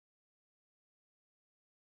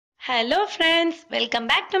Hello friends, welcome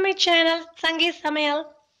back to my channel Samayal.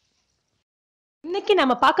 இன்னைக்கு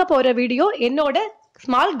நம்ம பார்க்க போற வீடியோ என்னோட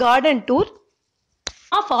ஸ்மால் கார்டன் டூர்.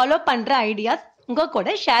 நான் ஃபாலோ பண்ற ஐடியாஸ் உங்க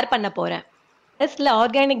கூட ஷேர் பண்ண போறேன். டெஸ்ட்ல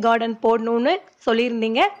ஆர்கானிக் கார்டன் போடணும்னு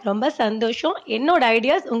சொல்லியிருந்தீங்க. ரொம்ப சந்தோஷம். என்னோட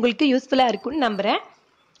ஐடியாஸ் உங்களுக்கு யூஸ்ஃபுல்லா இருக்கும்னு நம்புறேன்.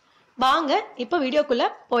 வாங்க இப்போ வீடியோக்குள்ள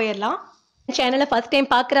போயிடலாம். சேனலை ஃபர்ஸ்ட் டைம்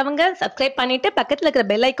பார்க்குறவங்க சப்ஸ்கிரைப் பண்ணிட்டு பக்கத்தில் இருக்கிற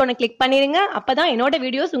பெல் ஐக்கானை கிளிக் பண்ணிடுங்க. அப்பதான் என்னோட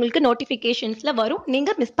வீடியோஸ் உங்களுக்கு நோட்டிஃபிகேஷன்ஸ்ல வரும்.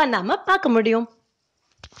 நீங்க மிஸ் பண்ணாம பார்க்க முடியும்.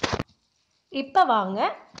 இப்போ வாங்க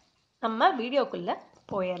நம்ம வீடியோக்குள்ள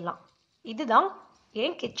போயிடலாம். இதுதான்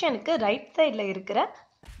என் கிச்சனுக்கு ரைட் சைடில் இருக்கிற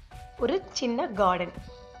ஒரு சின்ன கார்டன்.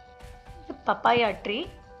 இது பப்பாயா ட்ரீ.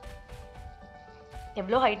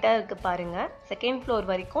 எவ்வளோ ஹைட்டாக இருக்கு பாருங்க. செகண்ட்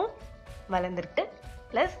ஃப்ளோர் வரைக்கும் வளர்ந்துருக்கு.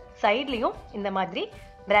 ப்ளஸ் சைட்லேயும் இந்த மாதிரி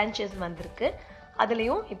பிரான்ச்சஸ் வந்திருக்கு.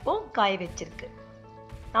 அதுலேயும் இப்போ காய் வச்சிருக்கு.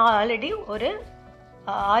 நான் ஆல்ரெடி ஒரு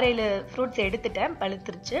 6-7 ஃப்ரூட்ஸ் எடுத்துட்டேன்,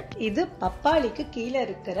 பழுத்துருச்சு. இது பப்பாளிக்கு கீழே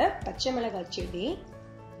இருக்கிற பச்சை மிளகாய் செடி.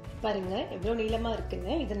 பாருங்க எவ்வளோ நீளமா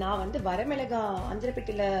இருக்குன்னு. இது நான் வரமிளகாய்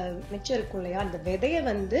அஞ்சரைப்பெட்டியில மிச்சம் இருக்கும் இல்லையா, அந்த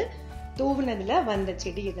விதைய தூவுனதுல வந்த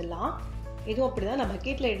செடி இதெல்லாம். இதுவும் அப்படிதான் நான்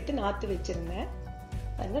பக்கெட்ல எடுத்து நாத்து வச்சிருந்தேன்.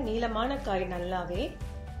 பாருங்க நீளமான காய், நல்லாவே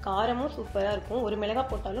காரமும் சூப்பரா இருக்கும். ஒரு மிளகாய்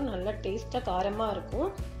போட்டாலும் நல்லா டேஸ்டா காரமா இருக்கும்.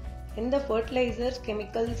 எந்த ஃபர்டிலைசர்ஸ்,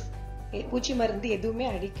 கெமிக்கல்ஸ், பூச்சி மருந்து எதுவுமே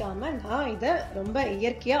அடிக்காம நான் இதை ரொம்ப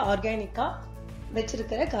இயற்கையா ஆர்கானிக்கா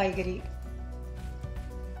வச்சிருக்கிற காய்கறி.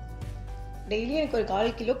 டெய்லி எனக்கு ஒரு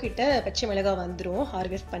 1/4 கிலோ கிட்ட பச்சை மிளகாய் வந்துடும்.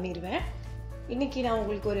 ஹார்வெஸ்ட் பண்ணிடுவேன். இன்னைக்கு நான்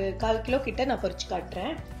உங்களுக்கு ஒரு 1/4 கிலோ கிட்ட நான் பறிச்சு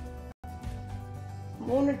காட்டுறேன்.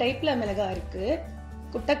 3 டைப்ல மிளகாய் இருக்கு.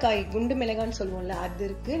 குட்டைக்காய், குண்டு மிளகான்னு சொல்லுவோம்ல, அது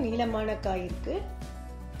இருக்கு. நீளமான காய் இருக்கு.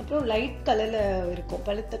 அப்புறம் லைட் கலர்ல இருக்கும்,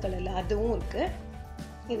 பழுத்த கலர்ல, அதுவும் இருக்கு.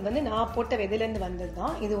 இது நான் போட்ட விதையில இருந்து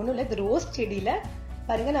வந்ததுதான். இது ஒண்ணும் இல்லை, இது ரோஸ் செடியில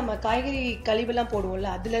பாருங்க, நம்ம காய்கறி கழிவுலாம்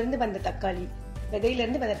போடுவோம்ல, அதுல இருந்து வந்த தக்காளி, விதையில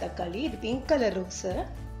இருந்து வந்த தக்காளி. இது பிங்க் கலர் ரோஸ்.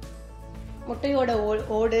 முட்டையோட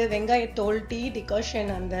ஓடு, வெங்காயத்தோல், டீ டிகாஷன்,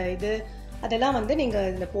 அந்த இது அதெல்லாம் நீங்க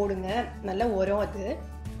இதுல போடுங்க. நல்ல உரம் அது.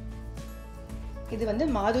 இது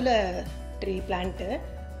மாதுளை ட்ரீ பிளான்ட்.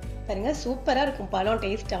 பாருங்க சூப்பரா இருக்கும், பழம்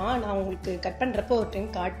டேஸ்டா. நான் உங்களுக்கு கட் பண்றப்போ ஒரு டைம்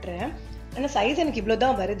காட்டுறேன். ஆனா சைஸ் எனக்கு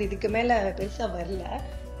இவ்வளவுதான் வருது, இதுக்கு மேல பெருசா வரல.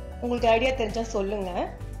 உங்களுக்கு ஐடியா தெரிஞ்சா சொல்லுங்க.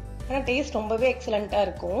 ஆனா டேஸ்ட் ரொம்பவே எக்ஸலண்டா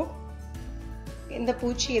இருக்கும். எந்த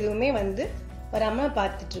பூச்சி எதுவுமே வராம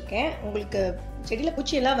பார்த்துட்டு இருக்கேன். உங்களுக்கு செடியில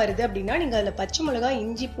பூச்சி எல்லாம் வருது அப்படின்னா நீங்க அதுல பச்சை மிளகாய்,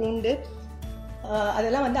 இஞ்சி, பூண்டு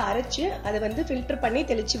அதெல்லாம் அரைச்சு அதை ஃபில்டர் பண்ணி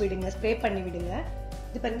தெளிச்சு விடுங்க, ஸ்ப்ரே பண்ணி விடுங்க.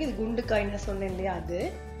 இது பாருங்க, இது குண்டு காய் நான் சொன்னேன் இல்லையா, அது.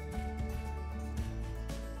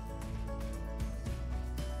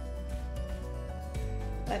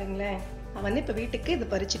 பாருங்களேன், நான் இப்ப வீட்டுக்கு இது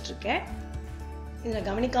பறிச்சிட்டு இருக்கேன். இதை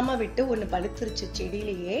கவனிக்காம விட்டு ஒண்ணு பழுத்துருச்சு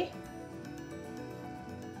செடியிலேயே.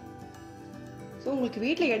 உங்களுக்கு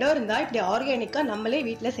வீட்டுல இடம் இருந்தா இப்படி ஆர்கானிக்கா நம்மளே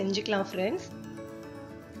வீட்டுல செஞ்சுக்கலாம் ஃப்ரெண்ட்ஸ்.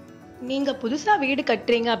 நீங்க புதுசா வீடு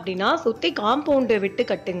கட்டுறீங்க அப்படின்னா சுத்தி காம்பவுண்ட் விட்டு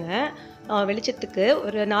கட்டுங்க. வெளிச்சத்துக்கு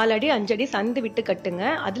ஒரு 4 அடி 5 அடி சந்து விட்டு கட்டுங்க.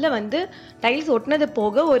 அதுல டைல்ஸ் ஒட்டினது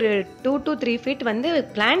போக ஒரு 2 to 3 ஃபீட்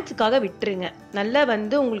பிளான்ட்ஸுக்காக விட்டுருங்க. நல்லா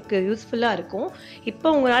உங்களுக்கு யூஸ்ஃபுல்லா இருக்கும். இப்போ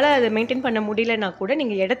உங்களால அதை மெயின்டைன் பண்ண முடியலன்னா கூட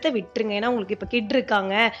நீங்க இடத்த விட்டுருங்க. ஏன்னா உங்களுக்கு இப்போ கிட்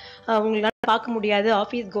இருக்காங்க, உங்களால பார்க்க முடியாது,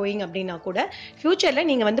 ஆஃபீஸ் கோயிங் அப்படின்னா கூட ஃபியூச்சர்ல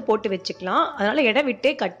நீங்க போட்டு வச்சுக்கலாம். அதனால இடம்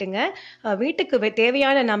விட்டே கட்டுங்க. வீட்டுக்கு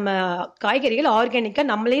தேவையான நம்ம காய்கறிகள் ஆர்கானிக்கா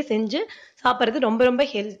நம்மளே செஞ்சு சாப்பிட்றது ரொம்ப ரொம்ப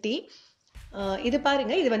ஹெல்த்தி. இது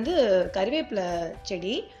பாருங்க, இது கறிவேப்பிலை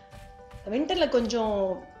செடி. வின்டர்ல கொஞ்சம்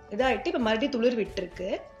இதாயிட்டு இப்ப மறுபடியும் துளிர் விட்டுருக்கு.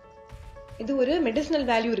 இது ஒரு மெடிசினல்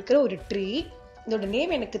வேல்யூ இருக்கிற ஒரு ட்ரீ. இதோட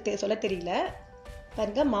நேம் எனக்கு சொல்ல தெரியல.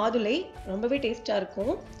 பாருங்க, மாதுளை ரொம்பவே டேஸ்டா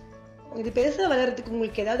இருக்கும். இது பெருசா வளர்றதுக்கு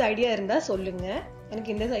உங்களுக்கு ஏதாவது ஐடியா இருந்தா சொல்லுங்க.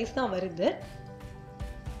 எனக்கு இந்த சைஸ் தான் வருது.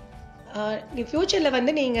 ஃபியூச்சர்ல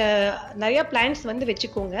நீங்க நிறைய பிளான்ட்ஸ்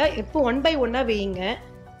வச்சுக்கோங்க. இப்போ 1 by 1 வையுங்க.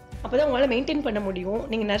 அப்பதான் உங்களால மெயின்டைன் பண்ண முடியும்.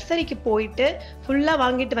 நீங்க நர்சரிக்கு போயிட்டு ஃபுல்லா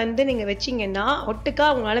வாங்கிட்டு நீங்க வச்சீங்கன்னா ஒட்டுக்கா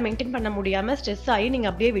உங்களால மெயின்டைன் பண்ண முடியாம ஸ்ட்ரெஸ் ஆகி நீங்க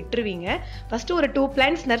அப்படியே விட்டுருவீங்க. ஃபர்ஸ்ட் ஒரு 2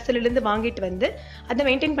 பிளான்ட்ஸ் நர்சரில இருந்து வாங்கிட்டு அதை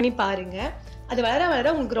மெயின்டைன் பண்ணி பாருங்க. அது வளர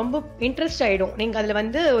வளர உங்களுக்கு ரொம்ப இன்ட்ரெஸ்ட் ஆயிடும். நீங்க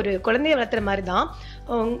அதுல ஒரு குழந்தைய வளர்த்துற மாதிரி தான்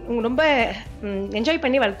ரொம்ப என்ஜாய்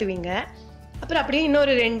பண்ணி வளர்த்துவீங்க. அப்புறம் அப்படியே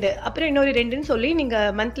இன்னொரு 2, அப்புறம் இன்னொரு 2ன்னு சொல்லி நீங்க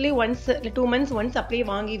மந்த்லி ஒன்ஸ் இல்லை 2 months ஒன்ஸ் அப்படியே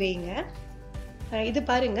வாங்கி வைங்க. இது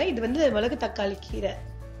பாருங்க, இது மிளகு தக்காளி கீரை.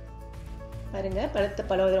 பாருங்க, பழுத்த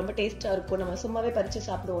பழம் ரொம்ப டேஸ்டா இருக்கும். நம்ம சும்மாவே பறிச்சு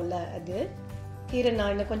சாப்பிடுவோம்ல, அது கீரை.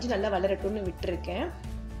 நான் இன்னும் கொஞ்சம் நல்லா வளரட்டும்னு விட்டுருக்கேன்.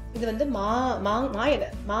 இது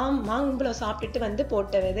மாங்கும்பளம் சாப்பிட்டுட்டு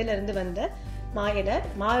போட்ட விதையில இருந்து வந்த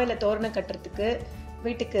மாயிலை தோரணம் கட்டுறதுக்கு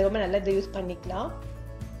வீட்டுக்கு ரொம்ப நல்லது, யூஸ் பண்ணிக்கலாம்.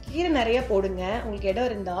 கீரை நிறைய போடுங்க உங்களுக்கு இடம்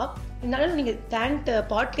இருந்தா. இருந்தாலும் நீங்க பிளான்ட்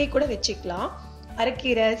பாட்லேயே கூட வச்சுக்கலாம்.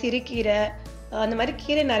 அரைக்கீரை, சிறுகீரை, அந்த மாதிரி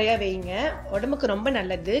கீரை நிறைய வைங்க, உடம்புக்கு ரொம்ப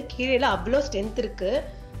நல்லது. கீரையில அவ்வளோ ஸ்ட்ரென்த் இருக்கு.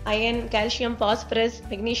 அயன், கால்சியம், பாஸ்பரஸ்,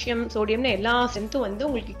 மெக்னீசியம், சோடியம்னு எல்லா ஸ்ட்ரென்த்தும் வந்து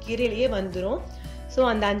உங்களுக்கு கீரையிலேயே வந்துடும். ஸோ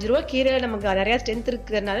அந்த 5 ரூபா கீரை நமக்கு நிறைய ஸ்ட்ரென்த்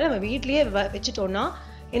இருக்கிறதுனால நம்ம வீட்லயே வச்சுட்டோம்னா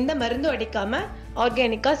எந்த மருந்தும் அடிக்காம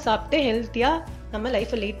ஆர்கானிக்கா சாப்பிட்டு ஹெல்த்தியா நம்ம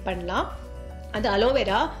லைஃப்பை லீட் பண்ணலாம். அது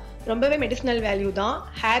அலோவேரா ரொம்பவே மெடிசினல் வேல்யூ தான்.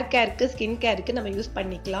 ஹேர் கேருக்கு, ஸ்கின் கேருக்கு நம்ம யூஸ்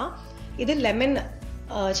பண்ணிக்கலாம். இது லெமன்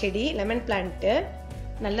செடி, லெமன் பிளான்ட்டு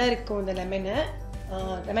நல்லா இருக்கும். இந்த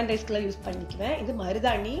லெமன் ரைஸ்க்குலாம் யூஸ் பண்ணிக்குவேன். இது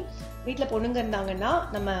மருதாணி, வீட்டில் பொண்ணுங்க இருந்தாங்கன்னா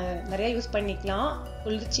நம்ம நிறைய யூஸ் பண்ணிக்கலாம்,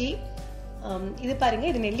 குளிர்ச்சி. இது பாருங்க,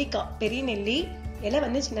 இது நெல்லிக்காய், பெரிய நெல்லி, இலை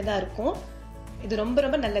வந்து சின்னதா இருக்கும். இது ரொம்ப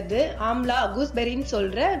ரொம்ப நல்லது. ஆம்லா, கூஸ்பெரின்னு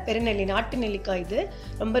சொல்ற பெருநெல்லி, நாட்டு நெல்லிக்காய், இது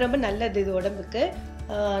ரொம்ப ரொம்ப நல்லது. இது உடம்புக்கு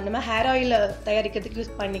நம்ம ஹேர் ஆயில் தயாரிக்கிறதுக்கு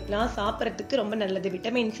யூஸ் பண்ணிக்கலாம். சாப்பிட்றதுக்கு ரொம்ப நல்லது.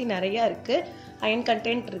 விட்டமின் சி நிறைய இருக்கு, அயன்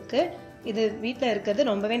கண்டென்ட் இருக்கு. இது வீட்டில் இருக்கிறது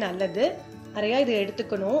ரொம்பவே நல்லது. நிறைய இது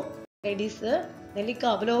எடுத்துக்கணும் லேடிஸ்.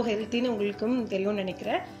 நெல்லிக்காய் அவ்வளோ ஹெல்த்தின்னு உங்களுக்கும் தெரியும்னு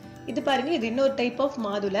நினைக்கிறேன். இது பாருங்க, இது இன்னொரு டைப் ஆஃப்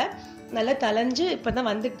மாதுளை, நல்லா தலைஞ்சு இப்பதான்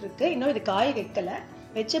வந்துட்டு இருக்கு. இன்னும் இது காய் வைக்கல.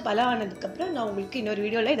 வச்சு பல ஆனதுக்கு அப்புறம் நான் உங்களுக்கு இன்னொரு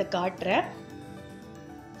வீடியோல இதை காட்டுறேன்.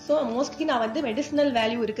 ஸோ மோஸ்ட்லி நான் வந்து மெடிசினல்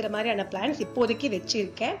வேல்யூ இருக்கிற மாதிரியான பிளான்ஸ் இப்போதைக்கு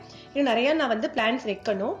வச்சிருக்கேன். இன்னும் நிறைய நான் வந்து பிளான்ஸ்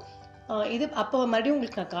வைக்கணும். இது அப்போ மறுபடியும்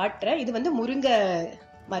உங்களுக்கு நான் காட்டுறேன். இது வந்து முருங்கை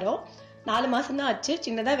மரம், 4 மாசம் தான் ஆச்சு,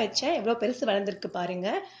 சின்னதா வச்சேன். எவ்வளவு பெருசு வளர்ந்துருக்கு பாருங்க.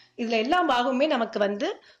 இதுல எல்லா பாகமுமே நமக்கு வந்து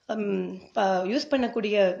யூஸ்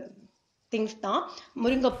பண்ணக்கூடிய திங்ஸ் தான்.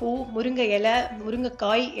 முருங்கைப்பூ, முருங்கை இலை,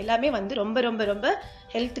 முருங்கைக்காய் எல்லாமே வந்து ரொம்ப ரொம்ப ரொம்ப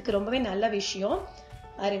ஹெல்த்துக்கு ரொம்பவே நல்ல விஷயம்.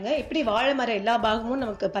 பாருங்க, எப்படி வாழை மரம் எல்லா பாகமும்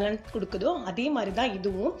நமக்கு பலன் கொடுக்குதோ அதே மாதிரிதான்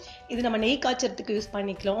இதுவும். இது நம்ம நெய் காய்ச்சறதுக்கு யூஸ்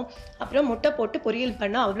பண்ணிக்கலாம். அப்புறம் முட்டை போட்டு பொரியல்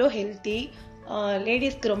பண்ணா அவ்வளோ ஹெல்த்தி.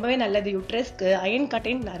 லேடிஸ்க்கு ரொம்பவே நல்லது. யூட்ரஸ்க்கு அயன்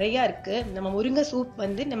கண்டென்ட் நிறைய இருக்கு. நம்ம முருங்கை சூப்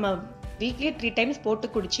வந்து நம்ம வீக்லி 3 டைம்ஸ் போட்டு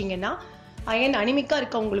குடிச்சிங்கன்னா அயன் அனிமிக்கா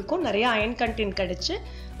இருக்கவங்களுக்கும் நிறைய அயன் கண்டென்ட் கிடைச்சு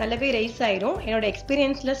நல்லாவே ரைஸ் ஆயிரும். என்னோட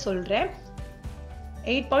எக்ஸ்பீரியன்ஸ்ல சொல்றேன்.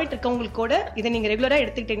 8 பாயிண்ட் இருக்கவங்களுக்கு கூட இதை நீங்க ரெகுலரா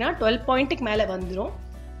எடுத்துக்கிட்டீங்கன்னா 12 பாயிண்ட்டுக்கு மேல வந்துடும்.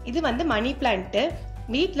 இது வந்து மணி பிளான்ட்.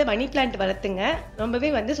 வீட்டுல மணி பிளான்ட் வளர்த்துங்க, ரொம்பவே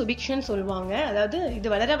வந்து சுபிக்ஷன் சொல்லுவாங்க. அதாவது இது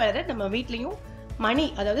வளர வளர நம்ம வீட்லயும் மணி,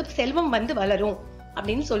 அதாவது செல்வம் வந்து வளரும்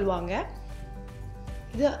அப்படின்னு சொல்லுவாங்க.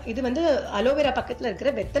 இது வந்து அலோவேரா பக்கத்துல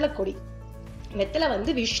இருக்கிற வெத்தலை கொடி. வெத்தலை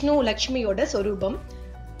வந்து விஷ்ணு லட்சுமியோட சொரூபம்.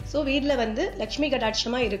 ஸோ வீட்டுல வந்து லட்சுமி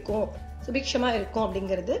கடாட்சமா இருக்கும், சுபிக்ஷமா இருக்கும்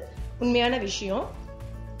அப்படிங்கிறது உண்மையான விஷயம்.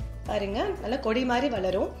 பாருங்க, நல்ல கொடி மாதிரி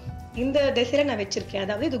வளரும். இந்த திசையில நான் வச்சிருக்கேன்,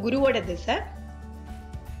 அதாவது இது குருவோட திசை.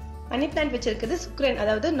 மணி பிளான்ட் வச்சிருக்கிறது சுக்ரன்,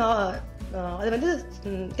 அதாவது அது வந்து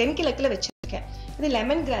தென்கிழக்குல வச்சிருக்கேன். இது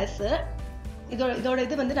லெமன் கிராஸ். இதோட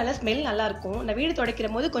இது வந்து நல்லா ஸ்மெல் நல்லா இருக்கும். நான் வீடு துடைக்கிற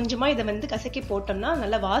போது கொஞ்சமா இதை வந்து கசக்கி போட்டோம்னா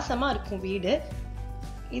நல்லா வாசமா இருக்கும் வீடு.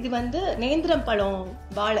 இது வந்து நேந்திரம் பழம்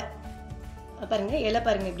வாழை. பாருங்க, இலை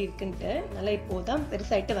பாருங்க எப்படி இருக்குன்ட்டு. நல்லா இப்போதான்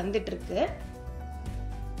பெருசாயிட்டு வந்துட்டு இருக்கு.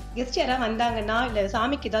 கெஸ்ட் யாராவது வந்தாங்கன்னா இல்ல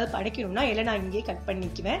சாமிக்கு ஏதாவது படைக்கணும்னா இலை நான் இங்கேயே கட்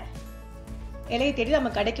பண்ணிக்குவேன். இலையை தேடி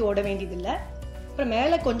நம்ம கடைக்கு ஓட வேண்டியதில்லை. அப்புறம்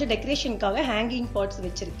மேல கொஞ்சம் டெக்கரேஷனுக்காக ஹேங்கிங் பாட்ஸ்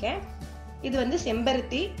வச்சிருக்கேன். இது வந்து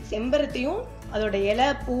செம்பருத்தி. செம்பருத்தியும் அதோட இலை,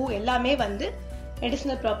 பூ எல்லாமே வந்து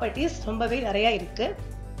மெடிசினல் ப்ராப்பர்ட்டிஸ் ரொம்பவே நிறைய இருக்கு.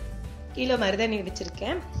 கீழே மருதாணி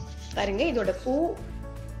வச்சிருக்கேன். பாருங்க, இதோட பூ,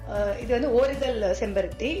 இது வந்து ஓரிதழ்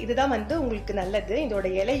செம்பருத்தி. இதுதான் வந்து உங்களுக்கு நல்லது. இதோட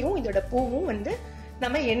இலையும் இதோட பூவும் வந்து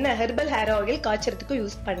நம்ம என்ன ஹெர்பல் ஹேர் ஆயில் காய்ச்சறதுக்கு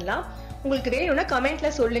யூஸ் பண்ணலாம். உங்களுக்கு வேணும்னா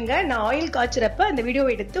கமெண்ட்ல சொல்லுங்க. நான் ஆயில் காய்ச்சறப்ப அந்த வீடியோ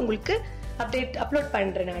எடுத்து உங்களுக்கு அப்லோட்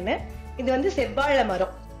பண்றேன் நானு. இது வந்து செவ்வாழை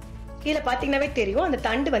மரம். கீழே பாத்தீங்கன்னாவே தெரியும், அந்த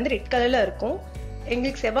தண்டு வந்து ரெட் கலர்ல இருக்கும்.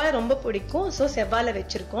 எங்களுக்கு செவ்வாழை ரொம்ப பிடிக்கும், ஸோ செவ்வாழை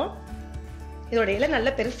வச்சிருக்கோம். இதோட இலை நல்ல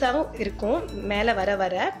பெருசாவும் இருக்கும் மேல வர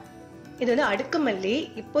வர. இது வந்து அடுக்குமல்லி.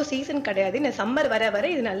 இப்போ சீசன் கிடையாது, இந்த சம்மர் வர வர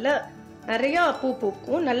இது நல்லா நிறைய பூ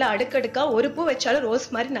பூக்கும். நல்லா அடுக்கடுக்கா ஒரு பூ வச்சாலும் ரோஸ்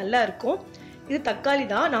மாதிரி நல்லா இருக்கும். இது தக்காளி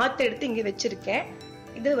தான், நாத்து எடுத்து இங்க வச்சிருக்கேன்.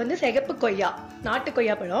 இது வந்து சிகப்பு கொய்யா, நாட்டு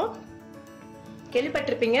கொய்யா பழம்.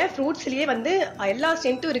 கேள்விப்பட்டிருப்பீங்க, ஃப்ரூட்ஸ்லயே வந்து எல்லா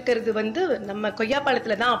ஸ்ட்ரென்த்தும் இருக்கிறது வந்து நம்ம கொய்யா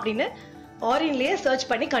பழத்துல தான் அப்படின்னு ஆரின்லயே சர்ச்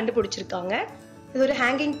பண்ணி கண்டுபிடிச்சிருக்காங்க. இது ஒரு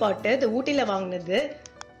ஹேங்கிங் பாட்டு, இது ஊட்டில வாங்கினது.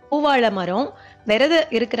 பூவாழை மரம்.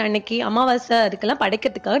 விரதம் இருக்கிற அன்னைக்கு அமாவாசை அதுக்கெல்லாம்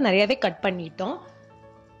படைக்கிறதுக்காக நிறையவே கட் பண்ணிட்டோம்.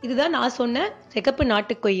 இதுதான் நான் சொன்ன சிகப்பு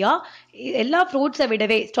நாட்டு கொய்யா. எல்லா ஃப்ரூட்ஸை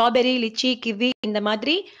விடவே ஸ்ட்ராபெரி, லிச்சி, கிவி இந்த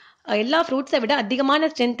மாதிரி எல்லா ஃப்ரூட்ஸை விட அதிகமான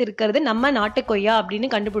ஸ்ட்ரென்த் இருக்கிறது நம்ம நாட்டு கொய்யா அப்படின்னு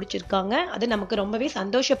கண்டுபிடிச்சிருக்காங்க. அது நமக்கு ரொம்பவே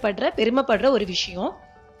சந்தோஷப்படுற, பெருமைப்படுற ஒரு விஷயம்.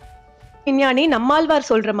 விஞ்ஞானி நம்மாழ்வார்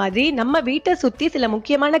சொல்ற மாதிரி நம்ம வீட்டை சுத்தி சில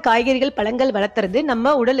முக்கியமான காய்கறிகள், பழங்கள் வளர்த்துறது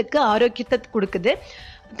நம்ம உடலுக்கு ஆரோக்கியத்தை கொடுக்குது.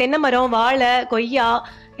 தென்னை மரம், வாழை, கொய்யா,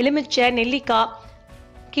 எலுமிச்சை, நெல்லிக்காய்,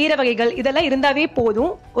 கீரை வகைகள் இதெல்லாம் இருந்தாவே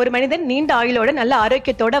போதும், ஒரு மனிதன் நீண்ட ஆயுளோட நல்ல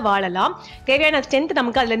ஆரோக்கியத்தோட வாழலாம். தேவையான ஸ்ட்ரென்த்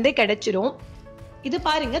நமக்கு அதுல இருந்தே கிடைச்சிரும். இது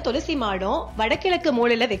பாருங்க, துளசி மாடம். வடகிழக்கு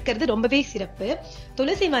மூலையில வைக்கிறது ரொம்பவே சிறப்பு.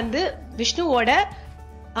 துளசி வந்து விஷ்ணுவோட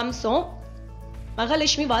அம்சம்.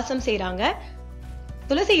 மகாலட்சுமி வாசம் செய்றாங்க.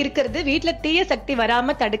 துளசி இருக்கிறது வீட்டுல தீய சக்தி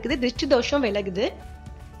வராம தடுக்குது, திருஷ்டி தோஷம் விலகுது.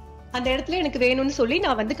 அந்த இடத்துல எனக்கு வேணும்னு சொல்லி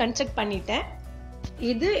நான் வந்து கன்ஸ்ட்ரக்ட் பண்ணிட்டேன்.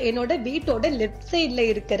 இது என்னோட வீட்டோட லெஃப்ட் சைட்ல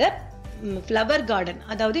இருக்கிற ஃப்ளவர் கார்டன்.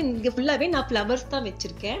 அதாவது இங்க ஃபுல்லாவே நான் ஃப்ளவர்ஸ் தான்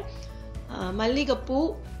வச்சிருக்கேன். மல்லிகைப்பூ,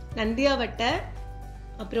 நந்தியாவட்டை,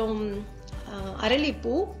 அப்புறம்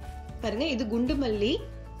அரளிப்பூ பாருங்க. இது குண்டு மல்லி,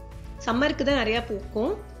 சம்மருக்கு தான் நிறைய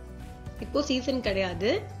பூக்கும், இப்போ சீசன்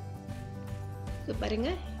கிடையாது. பாருங்க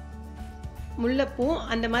முல்லைப்பூ,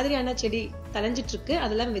 அந்த மாதிரியான செடி தலைஞ்சிட்டு இருக்கு,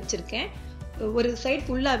 அதெல்லாம் வச்சிருக்கேன். ஒரு சைடு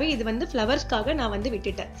ஃபுல்லாவே இது வந்து ஃப்ளவர்ஸ்க்காக நான் வந்து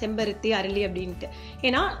விட்டுட்டேன், செம்பருத்தி, அரளி அப்படின்ட்டு.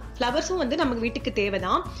 ஏன்னா ஃப்ளவர்ஸும் வந்து நமக்கு வீட்டுக்கு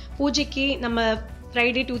தேவைதான். பூஜைக்கு நம்ம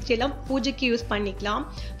ஃப்ரைடே டியூஸ்டே எல்லாம் பூஜைக்கு யூஸ் பண்ணிக்கலாம்.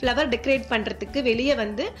 ஃப்ளவர் டெக்கரேட் பண்றதுக்கு வெளியே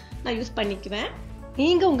வந்து நான் யூஸ் பண்ணிக்குவேன்.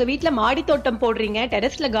 நீங்க உங்க வீட்டுல மாடி தோட்டம் போடுறீங்க,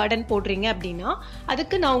 டெரஸ்ல கார்டன் போடுறீங்க அப்படின்னா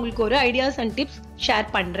அதுக்கு நான் உங்களுக்கு ஒரு ஐடியாஸ் அண்ட் டிப்ஸ் ஷேர்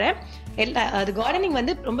பண்றேன். அது கார்டனிங்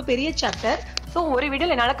வந்து ரொம்ப பெரிய சாப்டர். ஸோ ஒரு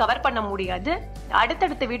வீடியோல என்னால் கவர் பண்ண முடியாது.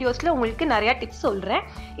 அடுத்தடுத்த வீடியோஸ்ல உங்களுக்கு நிறைய டிப்ஸ் சொல்றேன்.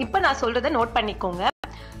 இப்போ நான் சொல்றதை நோட் பண்ணிக்கோங்க.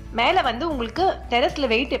 மேலே வந்து உங்களுக்கு டெரஸ்ல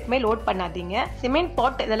வெயிட் எப்பவுமே லோட் பண்ணாதீங்க. சிமெண்ட்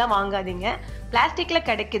பாட் இதெல்லாம் வாங்காதீங்க, பிளாஸ்டிக்ல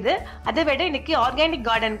கிடைக்குது. அதை விட இன்னைக்கு ஆர்கானிக்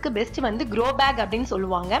கார்டனுக்கு பெஸ்ட் வந்து க்ரோ பேக் அப்படின்னு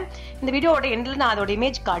சொல்லுவாங்க. இந்த வீடியோட எண்ட்ல நான் அதோட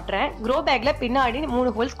இமேஜ் காட்டுறேன். க்ரோ பேக்ல பின்னாடி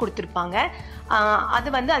 3 ஹோல்ஸ் கொடுத்துருப்பாங்க. அது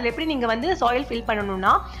வந்து அதில் எப்படி நீங்க வந்து சாயில் ஃபில்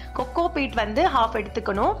பண்ணணும்னா, கொக்கோ பீட் வந்து 1/2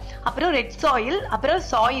 எடுத்துக்கணும், அப்புறம் ரெட் சாயில், அப்புறம்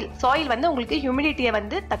சாயில் வந்து உங்களுக்கு ஹியூமிடிட்டியை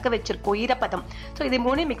வந்து தக்க வச்சிருக்கும், ஈரப்பதம். ஸோ இது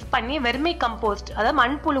 3 மிக்ஸ் பண்ணி வெர்மி கம்போஸ்ட், அதாவது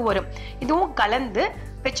மண்புழு உரம், இதுவும் கலந்து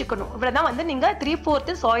வச்சுக்கணும். இவ்வளவுதான் வந்து நீங்க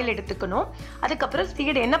 3/4 சாயில் எடுத்துக்கணும். அதுக்கப்புறம்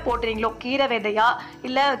சீடு என்ன போடுறீங்களோ, கீரை விதையா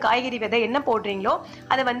இல்ல காய்கறி விதை என்ன போடுறீங்களோ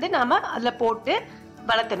அதை வந்து நாம அதுல போட்டு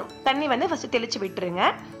வளர்த்தணும். தண்ணி வந்து ஃபர்ஸ்ட் தெளிச்சு விட்டுருங்க.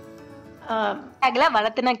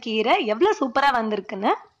 வளர்த்துன கீரை எவ்வளவு சூப்பரா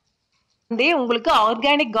வந்திருக்குன்னு உங்களுக்கு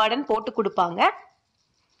ஆர்கானிக் கார்டன் போட்டு கொடுப்பாங்க.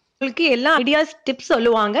 உங்களுக்கு எல்லா ஐடியாஸ் டிப்ஸ்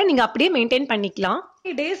சொல்லுவாங்க, நீங்க அப்படியே மெயின்டைன் பண்ணிக்கலாம்.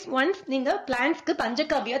 3 days ஒன்ஸ் நீங்க பிளான்ட்ஸ்க்கு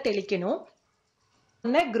பஞ்சகாவியா தெளிக்கணும்.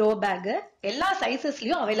 க்ரோ பேக் எல்லா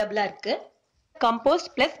சைசஸ்லயும் அவைலபிளா இருக்கு.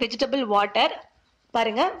 Compost plus vegetable water.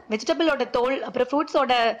 பாருங்க, வெஜிடபிளோட தோல் அப்புறம்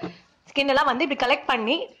ஃப்ரூட்ஸோட ஸ்கின் எல்லாம் வந்து இப்படி கலெக்ட்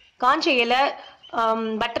பண்ணி காஞ்ச இலை,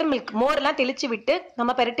 பட்டர் மில்க், மோர் எல்லாம் தெளிச்சு விட்டு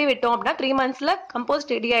நம்ம பெரட்டி விட்டோம் அப்படின்னா 3 monthsல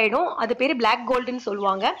கம்போஸ்ட் ரெடி ஆயிடும். அது பேரு பிளாக் கோல்டுன்னு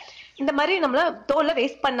சொல்லுவாங்க. இந்த மாதிரி நம்மள தோலை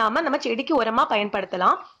வேஸ்ட் பண்ணாம நம்ம செடிக்கு உரமா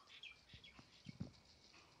பயன்படுத்தலாம்.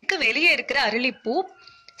 வெளியே இருக்கிற அரளிப்பூ,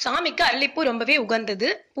 சாமிக்கு அரளிப்பூ ரொம்பவே உகந்தது.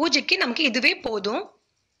 பூஜைக்கு நமக்கு இதுவே போதும்.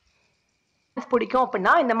 பிடிக்கும்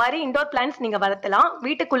அப்படின்னா இந்த மாதிரி இண்டோர் பிளான்ட்ஸ் நீங்க வளர்த்தலாம்.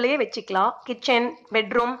 வீட்டுக்குள்ளேயே வச்சுக்கலாம். கிச்சன்,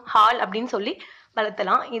 பெட்ரூம், ஹால் அப்படின்னு சொல்லி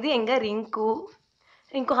வளர்த்தலாம். இது எங்க ரிங்கு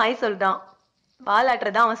ஹாய் சொல்றான்,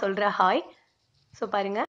 வாலாட்டுறதான் அவன் சொல்ற ஹாய். ஸோ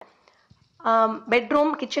பாருங்க,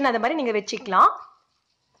 பெட்ரூம், கிச்சன் அது மாதிரி நீங்க வச்சுக்கலாம்.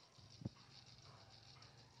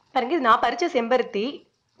 பாருங்க, இது நான் பறிச்ச செம்பருத்தி.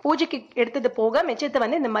 பூஜைக்கு எடுத்தது போக மிச்சத்தை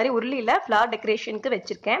வந்து இந்த மாதிரி உருளியில ஃப்ளவர் டெக்கரேஷனுக்கு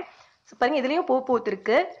வச்சிருக்கேன். பாருங்க, இதுலயும் பூ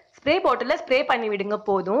பூத்திருக்கு. ஸ்ப்ரே பாட்டில ஸ்ப்ரே பண்ணி விடுங்க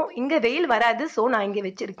போதும். இங்க வெயில் வராது, ஸோ நான் இங்க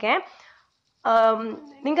வச்சிருக்கேன்.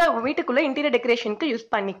 நீங்க வீட்டுக்குள்ள இன்டீரியர் டெக்கரேஷனுக்கு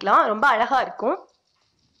யூஸ் பண்ணிக்கலாம். ரொம்ப அழகா இருக்கும்.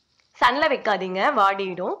 சன்ல வைக்காதீங்க,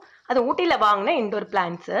 வாடிடும். அது ஊட்டியில வாங்கின இண்டோர்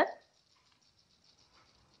பிளான்ட்ஸ்.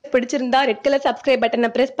 பிடிச்சிருந்தா ரெட் கலர் சப்ஸ்கிரைப் பட்டனை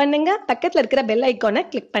பிரஸ் பண்ணுங்க. பக்கத்துல இருக்கிற பெல் ஐக்கானை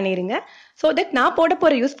கிளிக் பண்ணிருங்க. ஸோ தட் நான் போட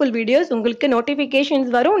போற யூஸ்ஃபுல் வீடியோஸ் உங்களுக்கு நோட்டிபிகேஷன்ஸ்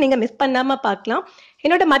வரும், நீங்க மிஸ் பண்ணாம பார்க்கலாம்.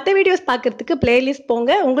 என்னோட மற்ற வீடியோஸ் பார்க்கறதுக்கு பிளேலிஸ்ட்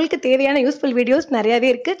போங்க. உங்களுக்கு தேவையான யூஸ்ஃபுல் வீடியோஸ் நிறையவே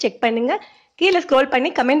இருக்கு, செக் பண்ணுங்க. கீழே ஸ்க்ரோல்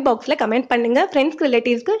பண்ணி கமெண்ட் பாக்ஸ்ல கமெண்ட் பண்ணுங்க. ஃப்ரெண்ட்ஸ்க்கு,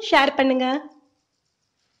 ரிலேட்டிவ்ஸ்க்கு ஷேர் பண்ணுங்க.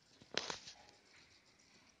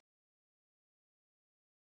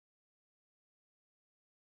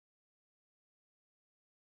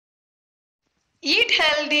 Eat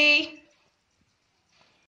healthy.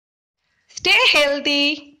 Stay healthy.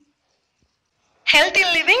 Healthy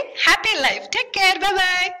living, happy life. Take care.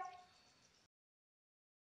 Bye-bye.